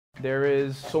There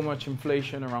is so much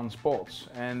inflation around sports,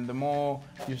 and the more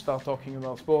you start talking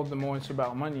about sport, the more it's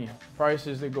about money.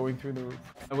 Prices, they're going through the roof.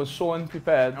 I was so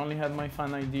unprepared. I only had my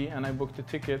fan ID and I booked a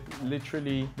ticket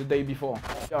literally the day before.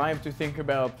 I have to think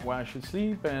about where I should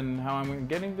sleep and how I'm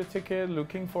getting the ticket,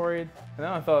 looking for it. And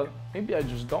then I thought, maybe I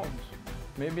just don't.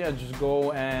 Maybe I just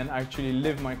go and actually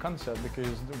live my concept, because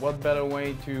what better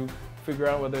way to figure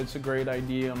out whether it's a great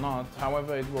idea or not.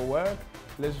 However it will work,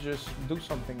 let's just do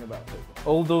something about it.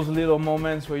 All those little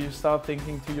moments where you start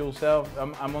thinking to yourself,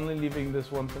 I'm only living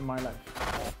this once in my life.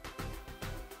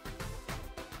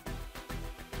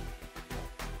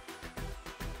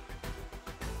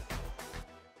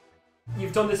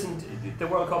 You've done this in the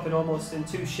World Cup in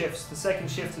 2 shifts. The second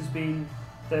shift has been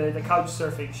the couch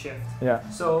surfing shift. Yeah.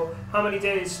 So how many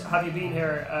days have you been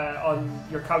here on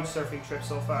your couch surfing trip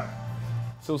so far?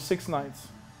 So 6 nights.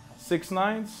 6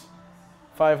 nights,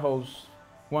 5 hosts.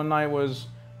 1 night was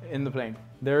in the plane.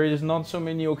 There is not so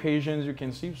many occasions you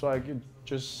can sleep, so I could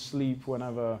just sleep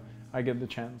whenever I get the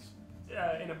chance.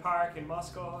 In a park in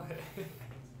Moscow?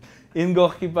 In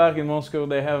Gorky Park in Moscow,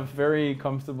 they have very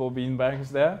comfortable beanbags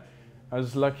there. I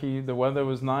was lucky, the weather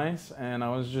was nice, and I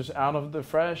was just out of the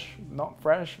not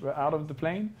fresh, but out of the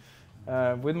plane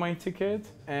with my ticket,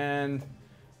 and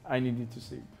I needed to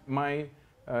sleep. My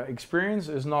experience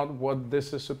is not what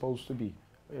this is supposed to be.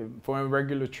 For a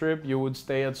regular trip, you would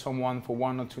stay at someone for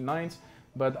 1 or 2 nights,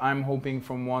 but I'm hoping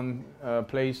from one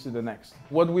place to the next.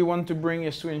 What we want to bring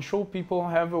is to ensure people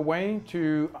have a way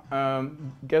to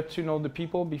get to know the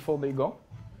people before they go.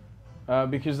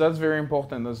 Because that's very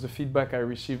important. That's the feedback I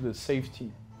received, the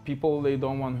safety. People, they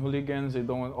don't want hooligans, they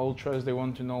don't want ultras, they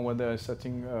want to know where they're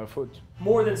setting foot.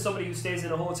 More than somebody who stays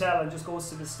in a hotel and just goes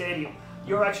to the stadium,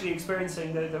 you're actually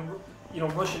experiencing the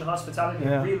Russian hospitality,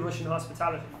 yeah. Real Russian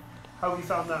hospitality. How have you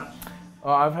found that?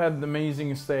 I've had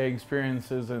amazing stay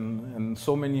experiences and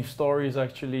so many stories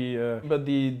actually. But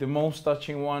the most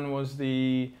touching one was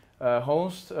the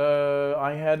host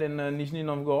I had in Nizhny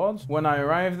Novgorod. When I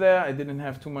arrived there, I didn't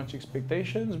have too much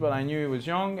expectations, but I knew he was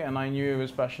young and I knew he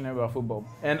was passionate about football.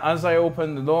 And as I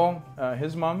opened the door,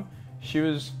 his mom, she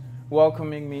was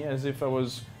welcoming me as if I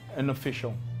was an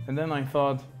official. And then I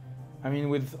thought, I mean,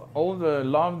 with all the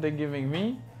love they're giving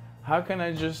me, how can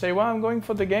I just say, well, I'm going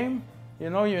for the game? You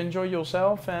know, you enjoy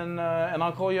yourself, and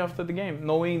I'll call you after the game,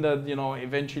 knowing that, you know,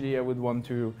 eventually I would want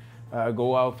to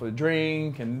go out for a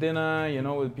drink and dinner, you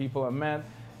know, with people I met.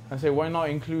 I say, why not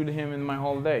include him in my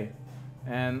whole day?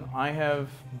 And I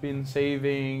have been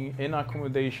saving in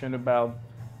accommodation about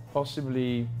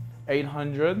possibly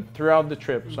 800 throughout the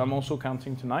trip. So I'm also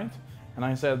counting tonight. And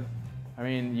I said, I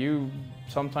mean, you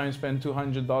sometimes spend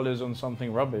 $200 on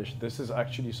something rubbish. This is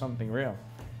actually something real.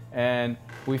 And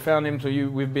we found him, so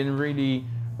we've been really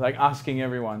like asking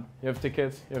everyone, you have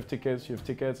tickets, you have tickets, you have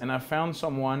tickets. And I found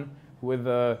someone with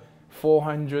a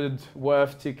 400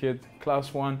 worth ticket,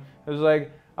 class 1. It was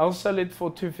like, I'll sell it for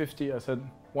 250. I said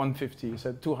 150. He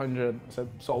said 200. I said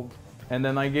sold. And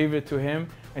then I gave it to him,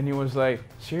 and he was like,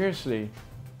 seriously,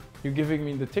 you're giving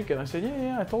me the ticket? I said,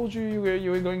 yeah, I told you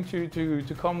you were going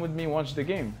to come with me watch the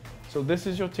game. So this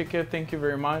is your ticket, thank you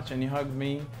very much. And he hugged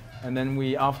me. And then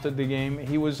after the game,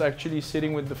 he was actually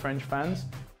sitting with the French fans.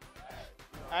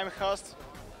 I'm host.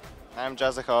 I'm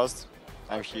just a host.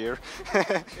 I'm here.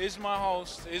 He's my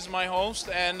host,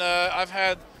 and I've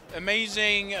had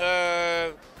amazing,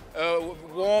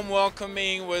 warm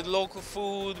welcoming with local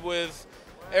food, with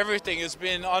everything. It's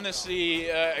been honestly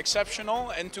exceptional,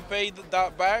 and to pay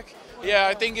that back, yeah,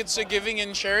 I think it's a giving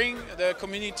and sharing. The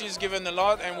community is given a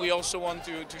lot, and we also want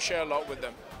to share a lot with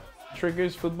them.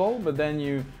 Triggers football, but then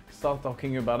you start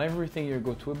talking about everything. You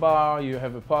go to a bar, you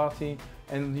have a party,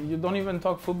 and you don't even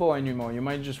talk football anymore. You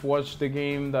might just watch the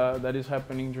game that is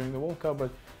happening during the World Cup,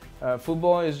 but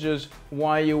football is just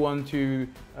why you want to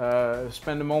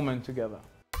spend a moment together.